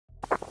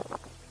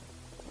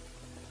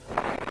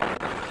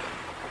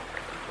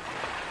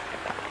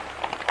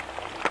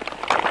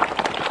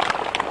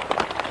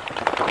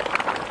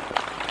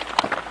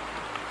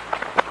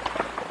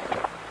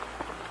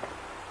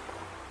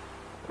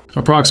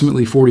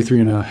Approximately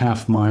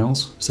 43.5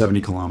 miles,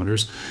 70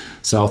 kilometers,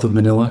 south of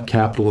Manila,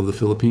 capital of the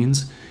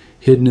Philippines,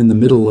 hidden in the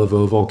middle of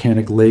a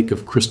volcanic lake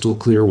of crystal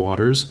clear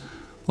waters,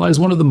 lies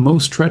one of the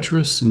most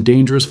treacherous and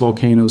dangerous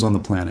volcanoes on the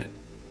planet.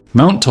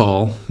 Mount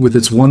Taal, with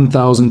its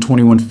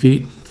 1,021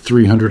 feet,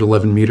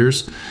 311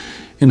 meters,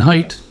 in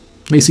height,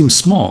 may seem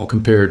small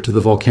compared to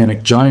the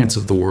volcanic giants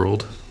of the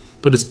world,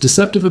 but its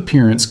deceptive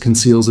appearance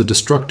conceals a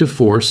destructive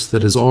force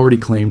that has already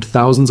claimed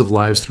thousands of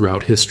lives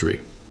throughout history.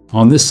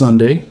 On this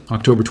Sunday,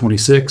 October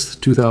 26,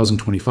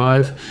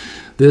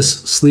 2025,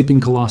 this sleeping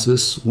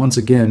colossus once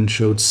again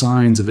showed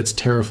signs of its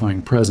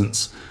terrifying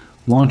presence,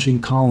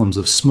 launching columns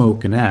of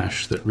smoke and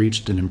ash that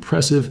reached an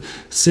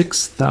impressive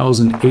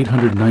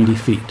 6,890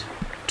 feet,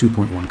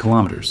 2.1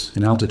 kilometers,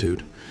 in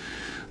altitude.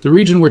 The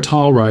region where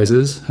Taal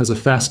rises has a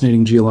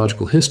fascinating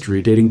geological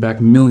history dating back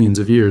millions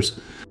of years.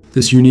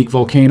 This unique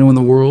volcano in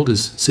the world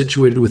is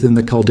situated within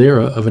the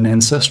caldera of an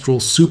ancestral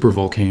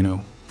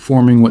supervolcano,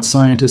 forming what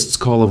scientists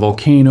call a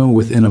volcano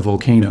within a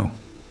volcano.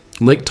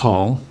 Lake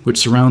Taal, which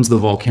surrounds the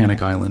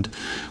volcanic island,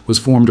 was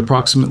formed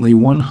approximately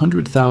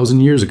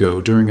 100,000 years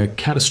ago during a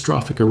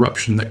catastrophic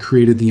eruption that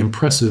created the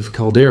impressive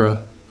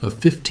caldera of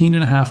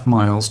 15.5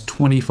 miles,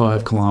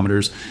 25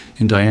 kilometers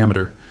in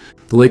diameter.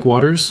 The lake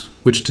waters,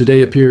 which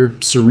today appear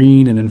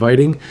serene and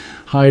inviting,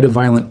 hide a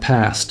violent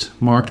past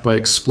marked by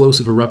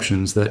explosive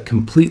eruptions that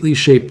completely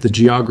shaped the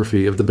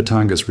geography of the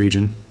Batangas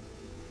region.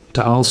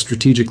 Taal's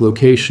strategic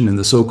location in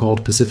the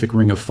so-called Pacific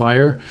Ring of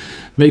Fire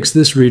makes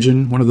this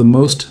region one of the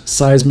most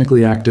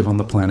seismically active on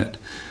the planet.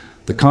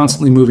 The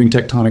constantly moving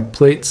tectonic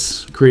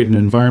plates create an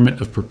environment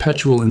of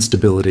perpetual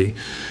instability,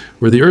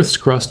 where the Earth's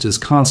crust is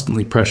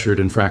constantly pressured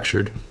and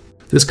fractured.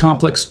 This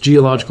complex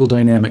geological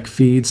dynamic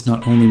feeds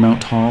not only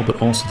Mount Taal,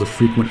 but also the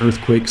frequent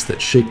earthquakes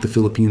that shake the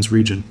Philippines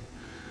region.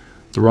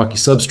 The rocky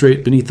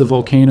substrate beneath the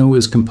volcano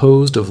is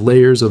composed of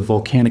layers of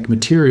volcanic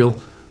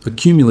material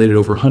accumulated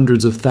over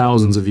hundreds of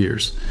thousands of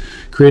years,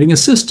 creating a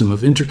system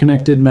of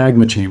interconnected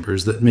magma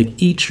chambers that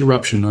make each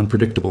eruption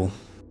unpredictable.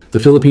 The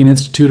Philippine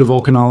Institute of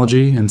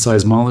Volcanology and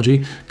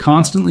Seismology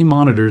constantly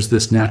monitors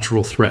this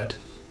natural threat,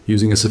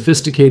 using a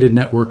sophisticated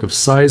network of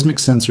seismic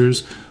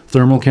sensors,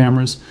 thermal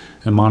cameras,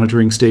 and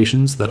monitoring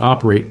stations that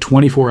operate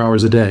 24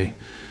 hours a day.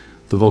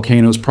 The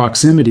volcano's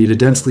proximity to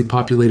densely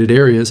populated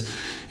areas,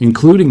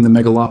 including the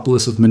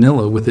megalopolis of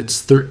Manila with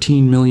its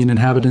 13 million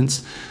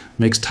inhabitants,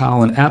 makes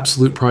Taal an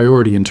absolute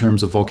priority in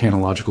terms of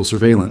volcanological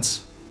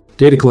surveillance.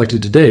 Data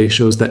collected today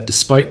shows that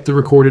despite the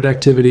recorded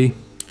activity,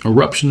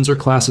 eruptions are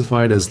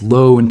classified as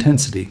low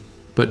intensity,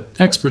 but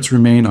experts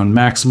remain on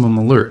maximum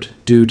alert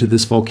due to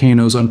this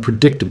volcano's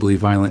unpredictably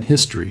violent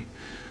history.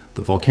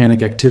 The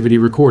volcanic activity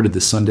recorded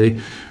this Sunday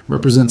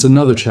represents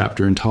another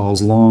chapter in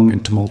Taal's long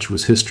and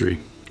tumultuous history,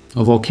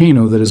 a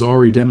volcano that has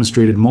already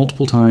demonstrated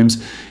multiple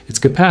times its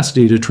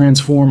capacity to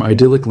transform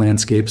idyllic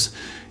landscapes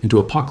into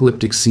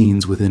apocalyptic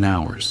scenes within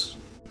hours.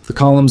 The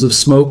columns of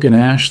smoke and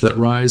ash that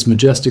rise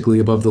majestically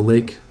above the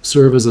lake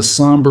serve as a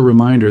somber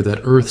reminder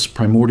that Earth's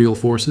primordial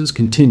forces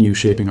continue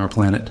shaping our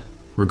planet,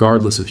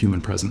 regardless of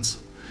human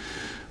presence.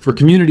 For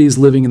communities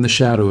living in the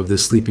shadow of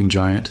this sleeping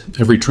giant,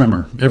 every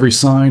tremor, every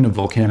sign of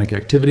volcanic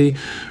activity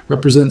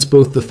represents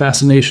both the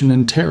fascination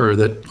and terror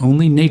that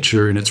only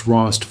nature in its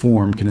rawest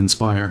form can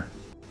inspire.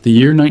 The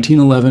year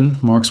 1911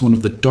 marks one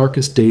of the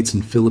darkest dates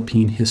in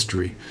Philippine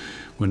history,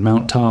 when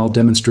Mount Taal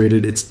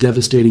demonstrated its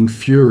devastating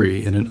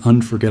fury in an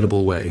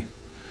unforgettable way.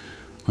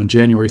 On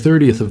January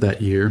 30th of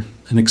that year,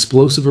 an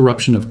explosive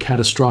eruption of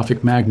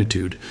catastrophic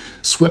magnitude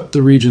swept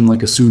the region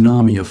like a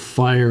tsunami of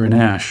fire and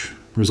ash,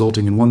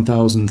 resulting in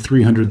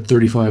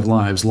 1,335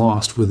 lives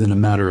lost within a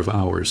matter of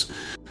hours.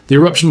 The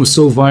eruption was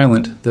so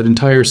violent that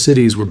entire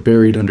cities were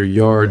buried under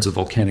yards of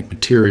volcanic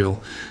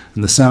material,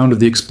 and the sound of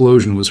the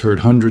explosion was heard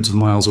hundreds of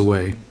miles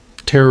away,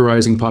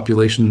 terrorizing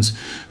populations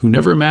who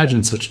never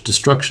imagined such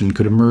destruction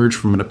could emerge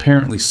from an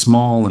apparently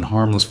small and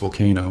harmless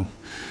volcano.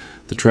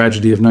 The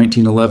tragedy of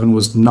 1911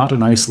 was not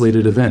an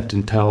isolated event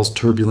in Taal's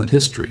turbulent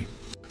history.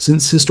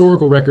 Since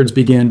historical records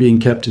began being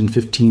kept in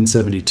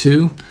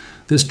 1572,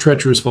 this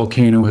treacherous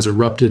volcano has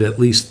erupted at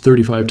least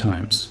 35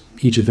 times,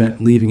 each event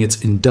leaving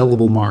its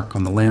indelible mark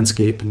on the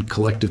landscape and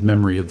collective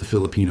memory of the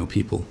Filipino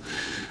people.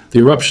 The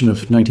eruption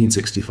of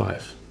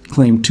 1965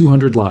 claimed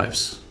 200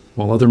 lives,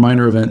 while other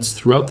minor events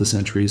throughout the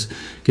centuries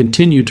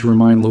continued to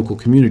remind local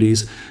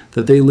communities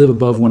that they live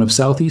above one of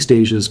Southeast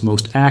Asia's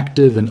most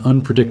active and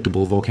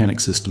unpredictable volcanic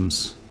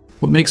systems.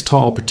 What makes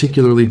Taal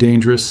particularly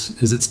dangerous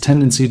is its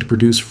tendency to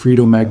produce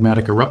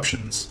freatomagmatic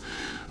eruptions,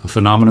 a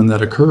phenomenon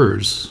that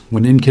occurs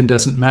when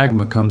incandescent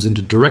magma comes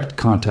into direct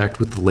contact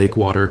with the lake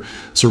water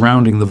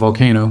surrounding the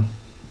volcano.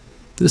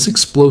 This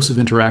explosive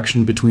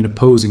interaction between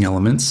opposing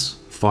elements,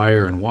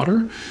 fire and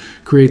water,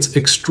 creates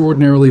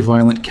extraordinarily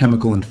violent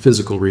chemical and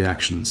physical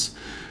reactions,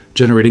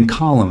 generating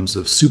columns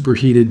of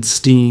superheated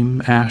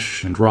steam,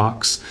 ash, and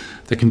rocks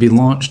that can be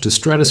launched to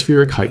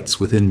stratospheric heights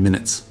within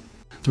minutes.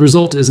 The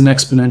result is an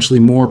exponentially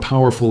more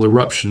powerful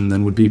eruption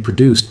than would be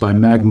produced by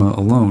magma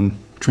alone,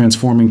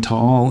 transforming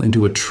Taal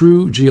into a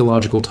true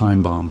geological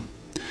time bomb.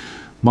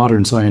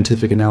 Modern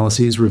scientific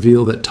analyses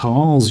reveal that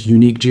Taal's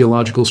unique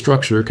geological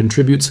structure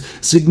contributes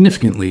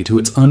significantly to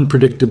its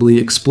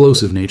unpredictably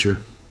explosive nature.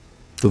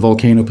 The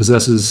volcano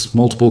possesses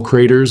multiple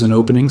craters and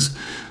openings,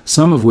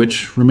 some of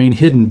which remain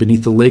hidden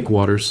beneath the lake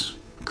waters,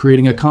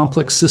 creating a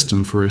complex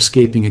system for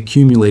escaping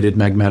accumulated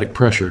magmatic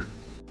pressure.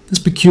 This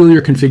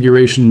peculiar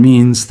configuration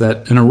means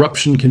that an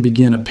eruption can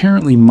begin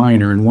apparently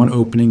minor in one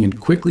opening and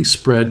quickly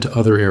spread to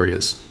other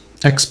areas,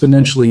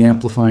 exponentially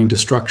amplifying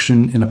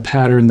destruction in a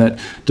pattern that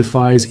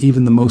defies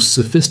even the most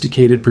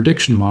sophisticated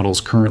prediction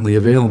models currently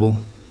available.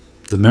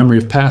 The memory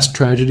of past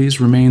tragedies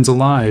remains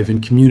alive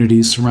in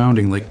communities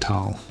surrounding Lake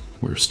Taal,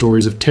 where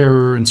stories of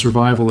terror and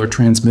survival are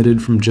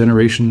transmitted from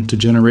generation to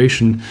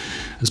generation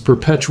as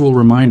perpetual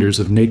reminders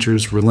of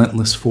nature's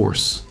relentless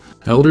force.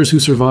 Elders who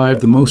survived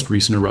the most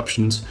recent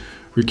eruptions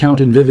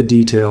recount in vivid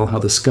detail how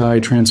the sky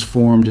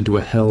transformed into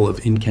a hell of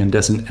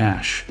incandescent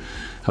ash,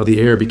 how the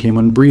air became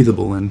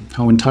unbreathable, and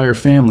how entire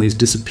families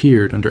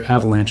disappeared under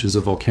avalanches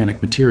of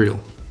volcanic material.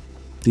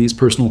 These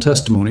personal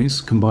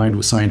testimonies, combined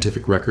with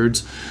scientific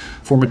records,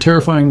 form a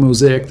terrifying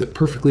mosaic that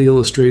perfectly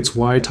illustrates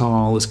why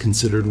Taal is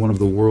considered one of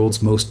the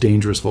world's most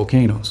dangerous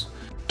volcanoes.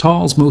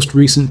 Taal's most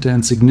recent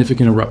and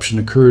significant eruption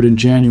occurred in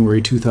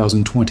January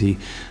 2020,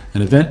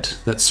 an event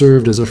that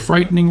served as a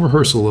frightening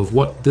rehearsal of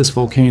what this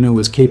volcano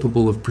is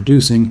capable of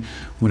producing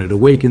when it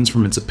awakens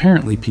from its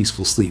apparently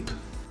peaceful sleep.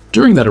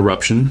 During that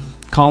eruption,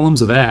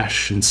 columns of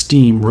ash and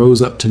steam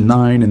rose up to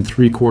 9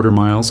 3/4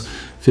 miles,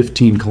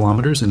 15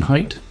 kilometers in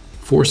height,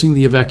 forcing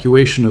the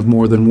evacuation of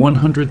more than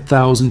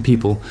 100,000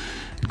 people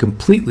and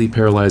completely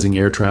paralyzing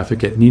air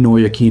traffic at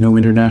Ninoy Aquino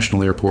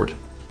International Airport,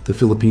 the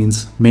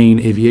Philippines' main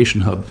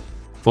aviation hub.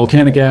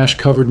 Volcanic ash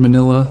covered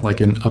Manila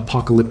like an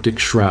apocalyptic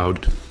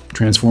shroud,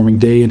 transforming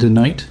day into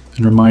night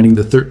and reminding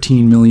the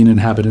 13 million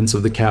inhabitants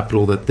of the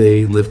capital that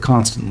they live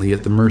constantly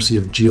at the mercy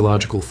of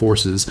geological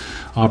forces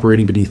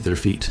operating beneath their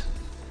feet.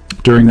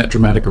 During that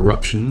dramatic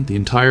eruption, the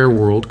entire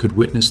world could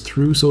witness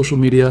through social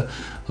media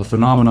a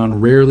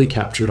phenomenon rarely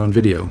captured on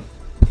video: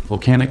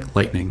 volcanic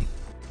lightning.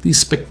 These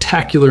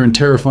spectacular and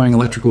terrifying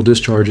electrical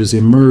discharges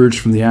emerged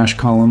from the ash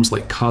columns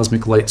like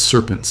cosmic light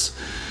serpents,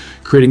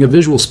 creating a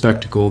visual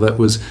spectacle that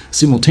was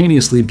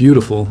simultaneously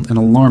beautiful and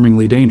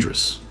alarmingly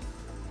dangerous.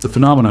 The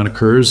phenomenon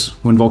occurs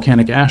when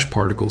volcanic ash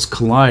particles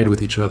collide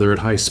with each other at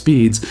high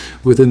speeds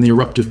within the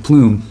eruptive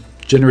plume,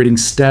 generating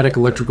static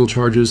electrical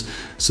charges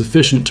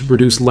sufficient to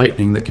produce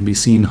lightning that can be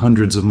seen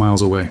hundreds of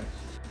miles away.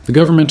 The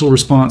governmental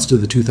response to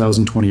the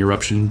 2020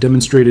 eruption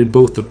demonstrated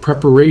both the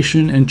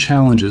preparation and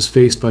challenges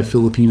faced by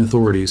Philippine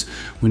authorities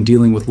when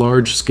dealing with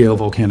large-scale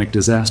volcanic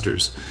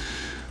disasters.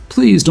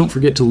 Please don't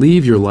forget to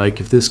leave your like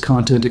if this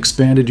content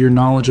expanded your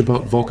knowledge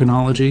about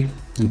volcanology,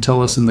 and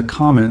tell us in the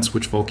comments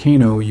which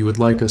volcano you would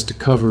like us to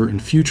cover in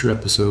future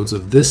episodes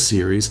of this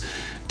series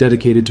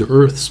dedicated to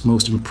Earth's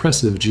most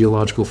impressive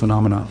geological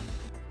phenomena.